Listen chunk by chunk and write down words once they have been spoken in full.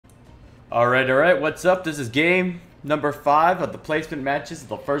Alright, what's up? This is game number 5 of the placement matches of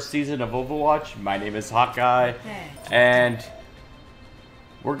the first season of Overwatch. My name is Hawkeye, and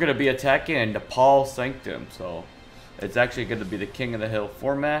we're going to be attacking Nepal Sanctum, so it's actually going to be the King of the Hill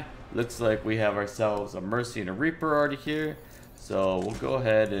format. Looks like we have ourselves a Mercy and a Reaper already here, so we'll go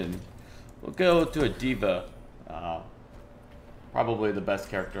ahead and we'll go to a D.Va. Probably the best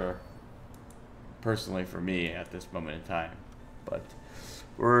character, personally, for me at this moment in time, but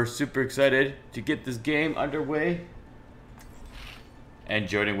we're super excited to get this game underway. And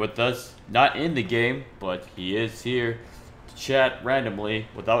joining with us, not in the game, but he is here to chat randomly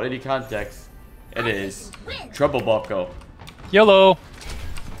without any context. It is Trouble Balko. YOLO!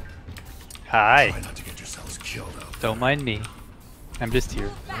 Hi. Try not to get yourselves killed up. Don't mind me. I'm just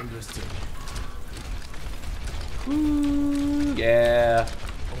here. Understood. Yeah.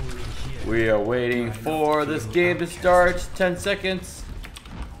 We are waiting for this game to start. 10 seconds.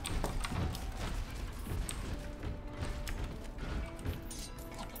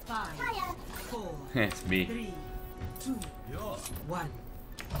 It's me. 3, 2, 1.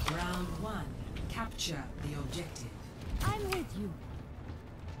 Round 1. Capture the objective. I'm with you.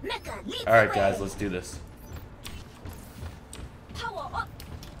 Alright guys, let's do this. Power up.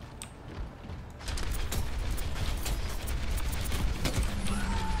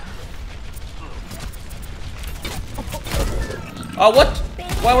 Oh, what?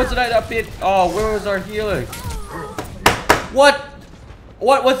 Why wasn't I up in? Oh, where was our healer? What?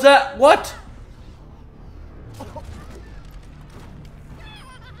 What was that? What?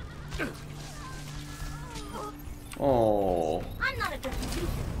 Oh, I'm not a good producer.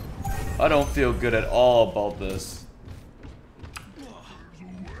 I don't feel good at all about this.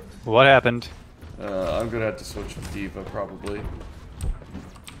 What happened? I'm gonna have to switch with D.Va probably.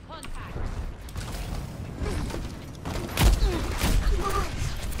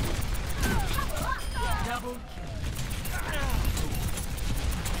 Double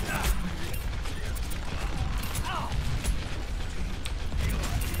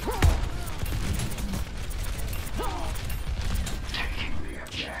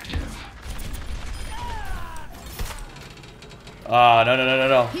Ah,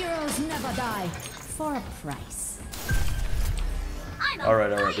 no. Heroes never die for a price.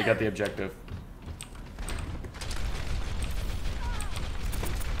 Alright, we got the objective.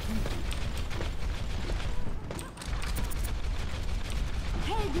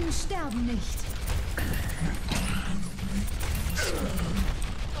 Helden sterben nicht.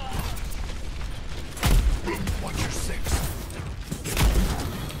 Watch your six.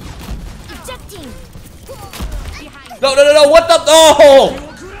 Ejecting. No, what the? Oh!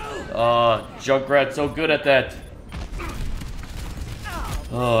 Junkrat's so good at that.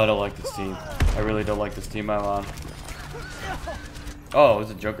 Oh, I don't like this team. I really don't like this team I'm on. Oh, it was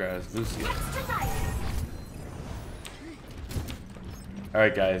a Junkrat. It's Lucio.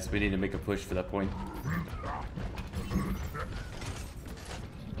 Alright guys, we need to make a push for that point.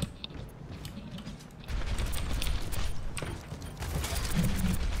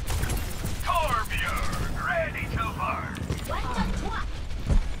 Torbjörn, ready to burn.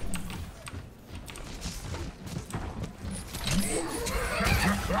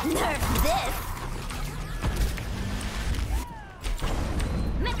 Nerf this.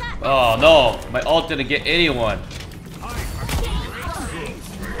 Oh no, my ult didn't get anyone.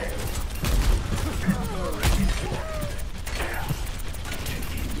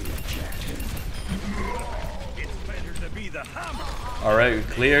 It's better to be the hammer. Alright, we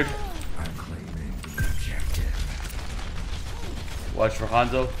cleared. I'm claiming the objective. Watch for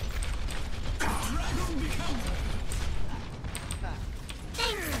Hanzo.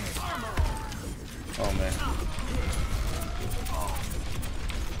 Oh man.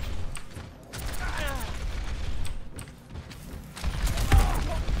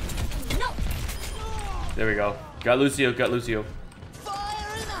 There we go. Got Lucio. Fire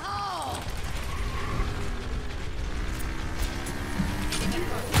in the hole.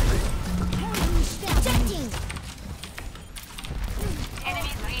 Helden sterben nicht.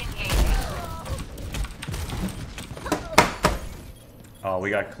 Oh, we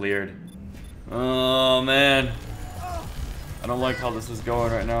got cleared. Oh man. I don't like how this is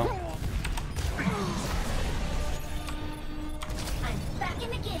going right now. I'm back in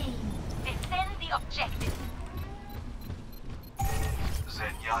the game. Defend the objective.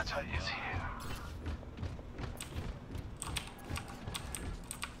 Zenyatta is here.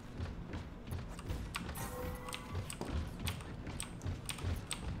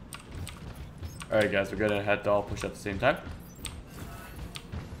 Alright guys, we're gonna have to all push at the same time.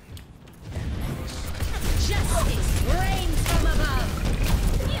 Justice reigns from above.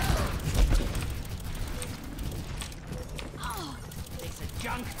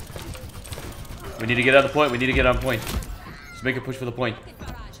 We need to get on the point. We need to get on point. Just make a push for the point.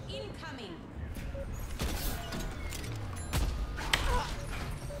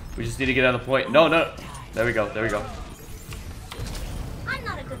 We just need to get on the point. No, no. There we go. There we go. I'm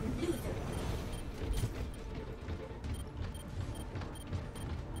not a good loser.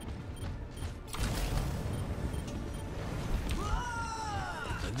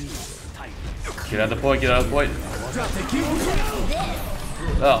 Get on the point. Get on the point.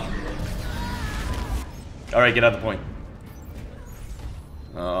 Oh. All right, get on the point.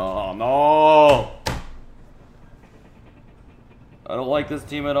 Oh no! I don't like this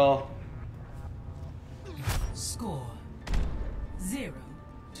team at all. Score 0-1.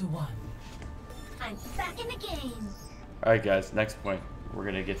 I'm back in the game. All right, guys. Next point. We're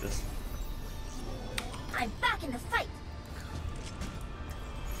gonna get this. I'm back in the fight.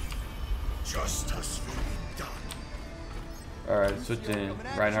 Justice will be done. All right, switching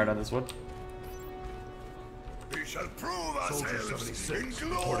Reinhardt on this one. We shall prove ourselves in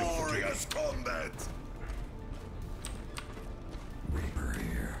glorious combat. Reaper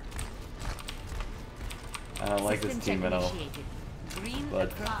here. I don't like this team at all.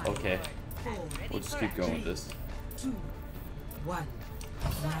 But okay, we'll just keep going with this. 2, 1.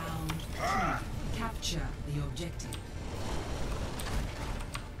 Round 3. Capture the objective.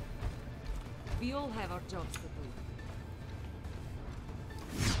 We all have our jobs to do.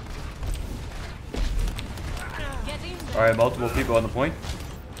 Get in there. All right, multiple people on the point.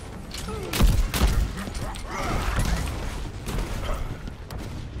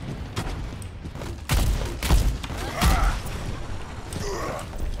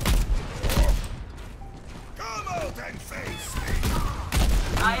 Come out and face me.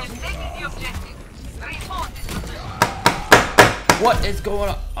 I am taking the objective. Reinforce this position. What is going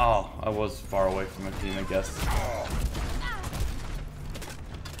on? Oh, I was far away from my team, I guess.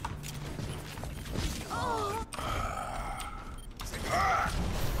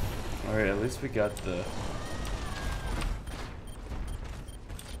 All right, at least we got the.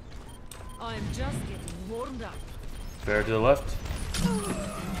 I'm just getting warmed up. Bear to the left.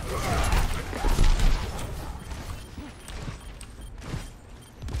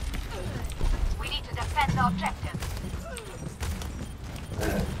 We need to defend the objective.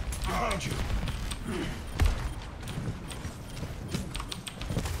 Behind you.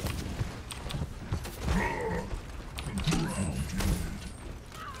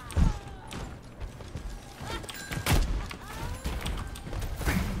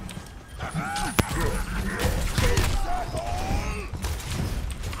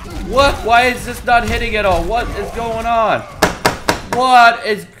 What? Why is this not hitting at all? What is going on? What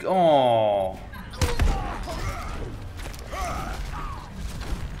is? Oh.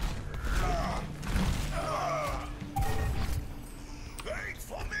 Wait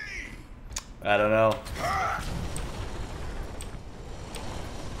for me. I don't know.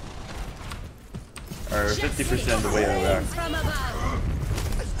 Or 50% the way around. From above.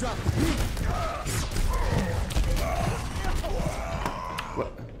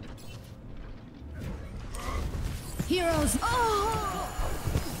 What? Heroes. Oh!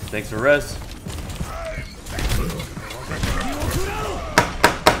 Thanks for res.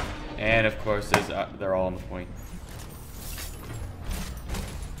 And of course, they're all on the point.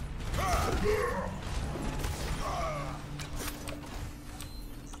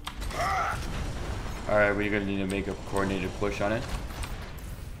 All right, we're gonna need to make a coordinated push on it.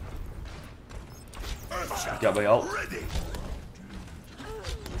 Got my ult. Ready.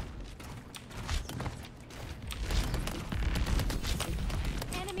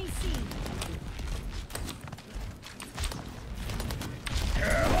 Enemy seen.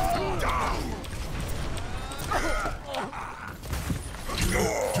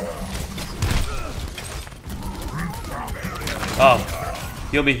 Oh,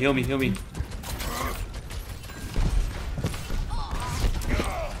 heal me, heal me, heal me.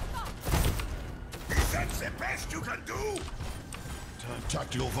 Is that the best you can do?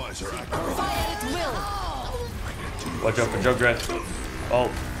 Tactical visor active. Fire at will. Watch out for Junkrat. Oh,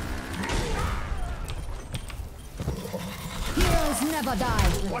 Heroes never die.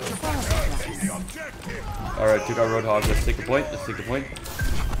 The objective. all right, took out Roadhog. Let's take the point. Let's take the point.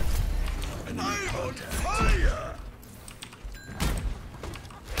 I'm on fire.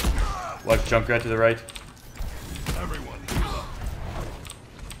 Watch Junkrat to the right. Everyone heal up.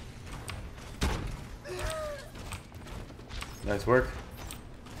 Nice work.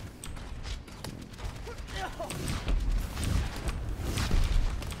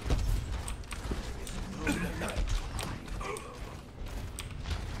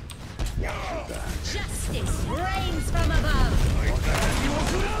 Justice reigns from above.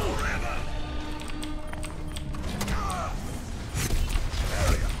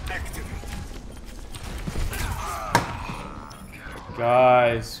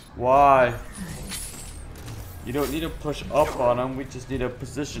 Guys, why? You don't need to push up on them. We just need to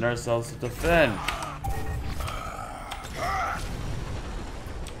position ourselves to defend.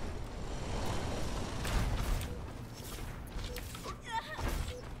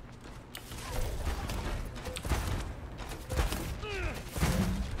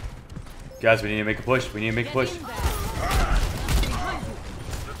 Guys, we need to make a push. We need to make a push.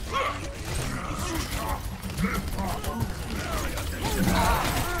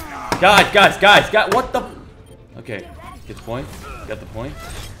 Guys, what the? Okay, get the point. Got the point.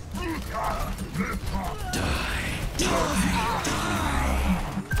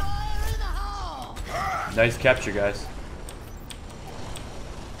 Nice capture, guys.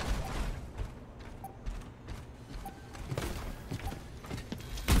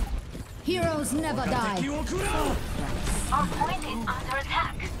 Heroes never die. Our point is under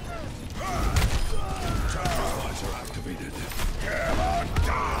attack.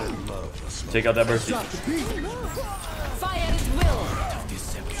 Take out that Mercy. Fire at will.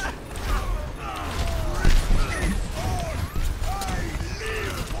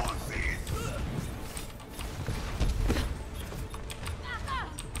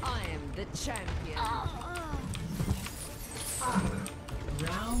 I am the champion.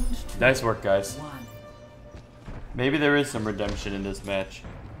 Round Nice work, guys. 1. Maybe there is some redemption in this match.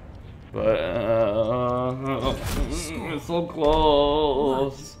 But it's so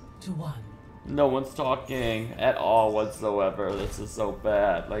close. 1. No one's talking at all whatsoever. This is so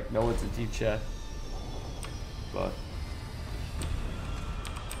bad. Like, no one's in team chat. But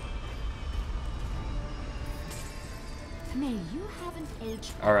May you have an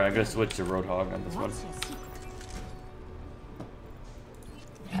edge. alright, I'm gonna switch to Roadhog on this one. What's your secret?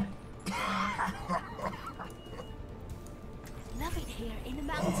 Love it here in the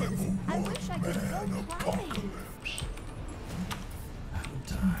mountains. I wish I could go climbing.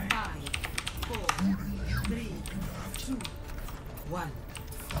 5, 4, 3, 2, 1.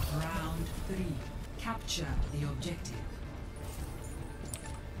 Round 3. Capture the objective.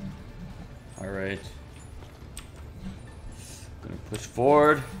 Alright. Gonna push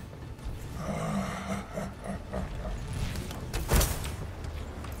forward.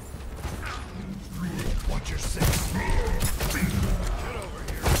 Watch your six. Get over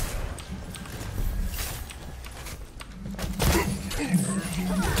here.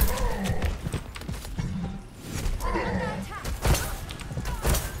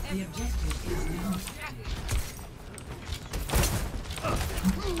 The objective is now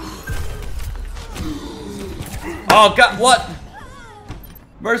Oh god, what?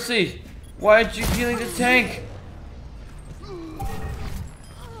 Mercy! Why aren't you healing the tank?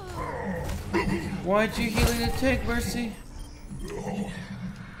 Why aren't you healing the tank, Mercy?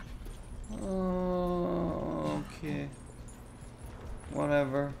 Oh, okay.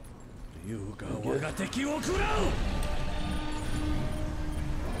 Whatever.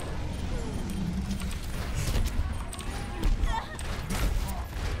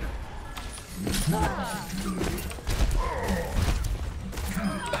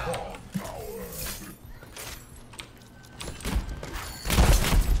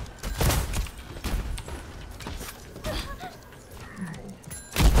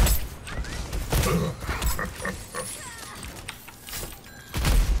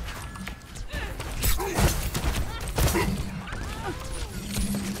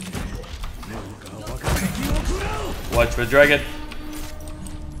 Watch for the dragon.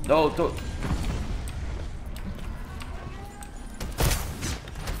 No, don't.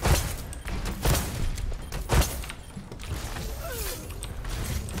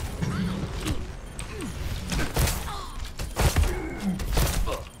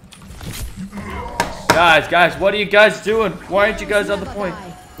 Guys, what are you guys doing? Why aren't you guys on the point?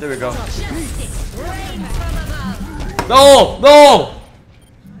 There we go. No! No!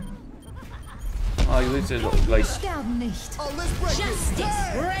 Oh, you lose it like. Sterben nicht.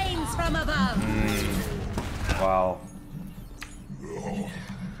 Justice reigns from above. Wow.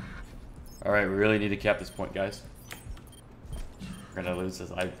 Alright, we really need to cap this point, guys. We're gonna lose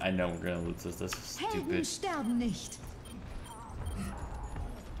this. I know we're gonna lose this. This is Helden stupid. sterben nicht.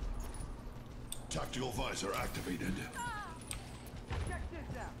 Tactical visor activated.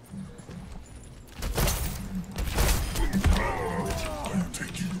 I'll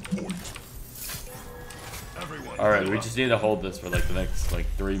take you to point. Everyone. Alright, we just need to hold this for like the next like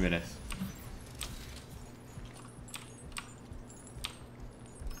 3 minutes.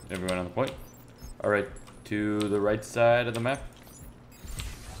 Everyone on the point. Alright, to the right side of the map.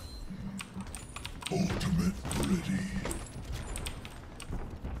 Ultimate ready.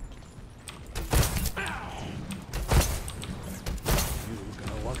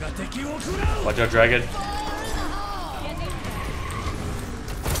 Watch out, dragon.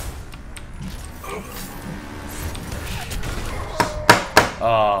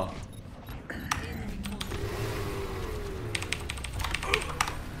 Oh.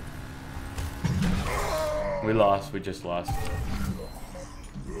 We lost. We just lost.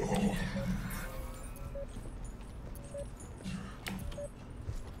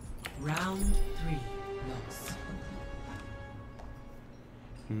 Round 3. Loss.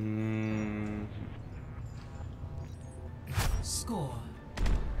 Score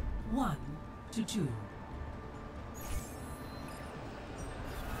 1-2.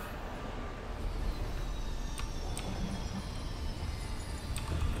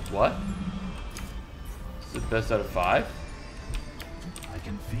 What? Is it best out of 5? I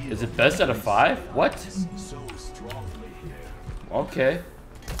can feel Is it best out of 5? What? so strongly here. Okay.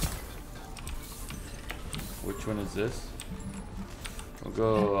 Which one is this? We'll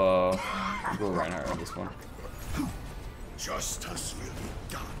go Reinhardt on this one. Justice will be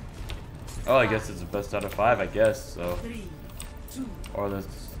done. Oh, I guess it's the best out of 5, I guess, so. 3, 2, Or the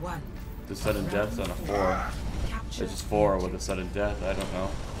 1. sudden death's on a 4. Capture. It's just 4 with a sudden death, I don't know.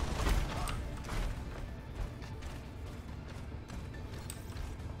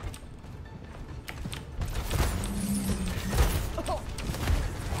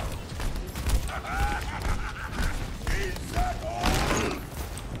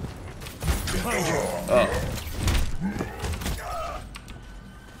 Oh.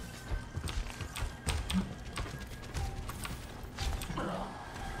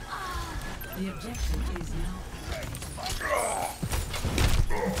 The objective is now.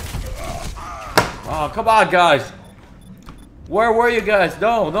 Oh, come on, guys. Where were you guys?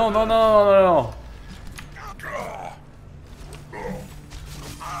 No, no, no, no, no, no.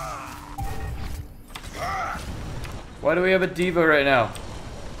 Why do we have a diva right now?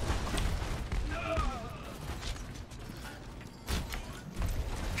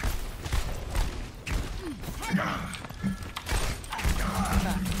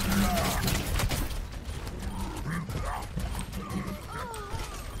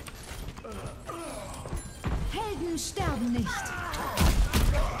 Helden sterben nicht.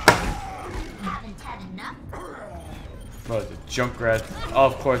 Haven't had enough? Oh, it's a Junkrat. Oh,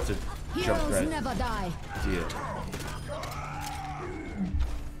 of course it's Heroes Junkrat. never die. Yeah.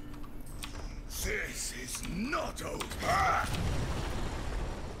 This is not over.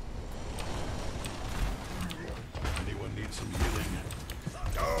 Anyone need some healing?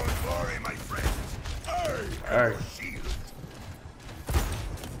 Don't worry, my friends. I Alright. shield.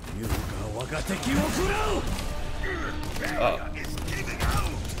 Oh. Is giving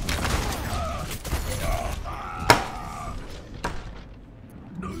out.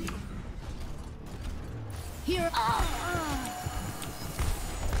 Here.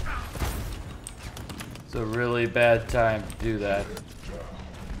 It's a really bad time to do that.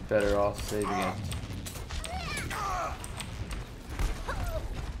 Better off saving it.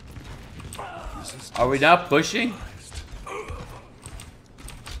 Are we not pushing?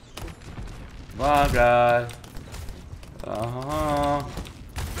 Come on, guys.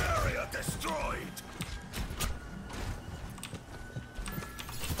 Barrier destroyed.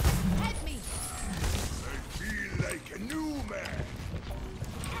 Help me. I feel like a new man.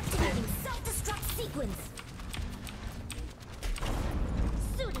 Activating self-destruct sequence.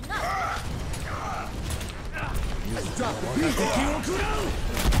 Suiting up.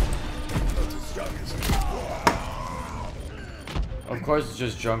 Of course, it's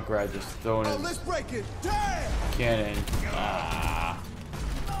just Junkrat just throwing his Let's break it. Damn. cannon. Ah.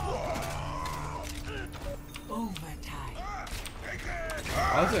 Overtime.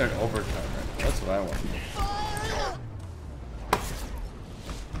 Why is there an overtime right now? That's what I want.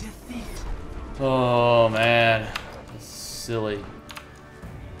 Defeat. Oh man, that's silly.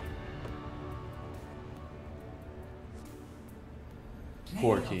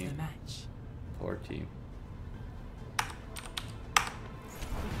 Poor Player of team. the match. Poor team.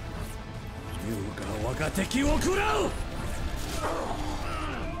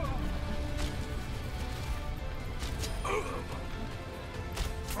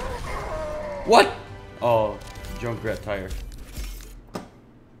 What? Oh, Junkrat tire.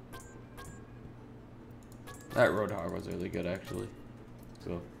 That Roadhog was really good actually.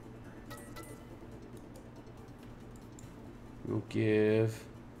 So we'll give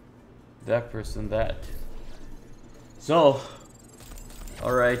that person that. So,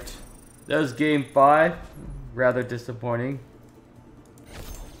 alright. That was game 5. Rather disappointing.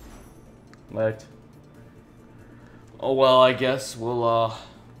 But oh well, I guess we'll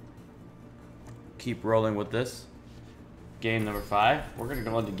keep rolling with this. game number 5. We're gonna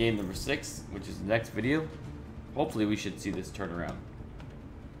go on to game number 6, which is the next video. Hopefully we should see this turn around.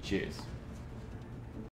 Cheers.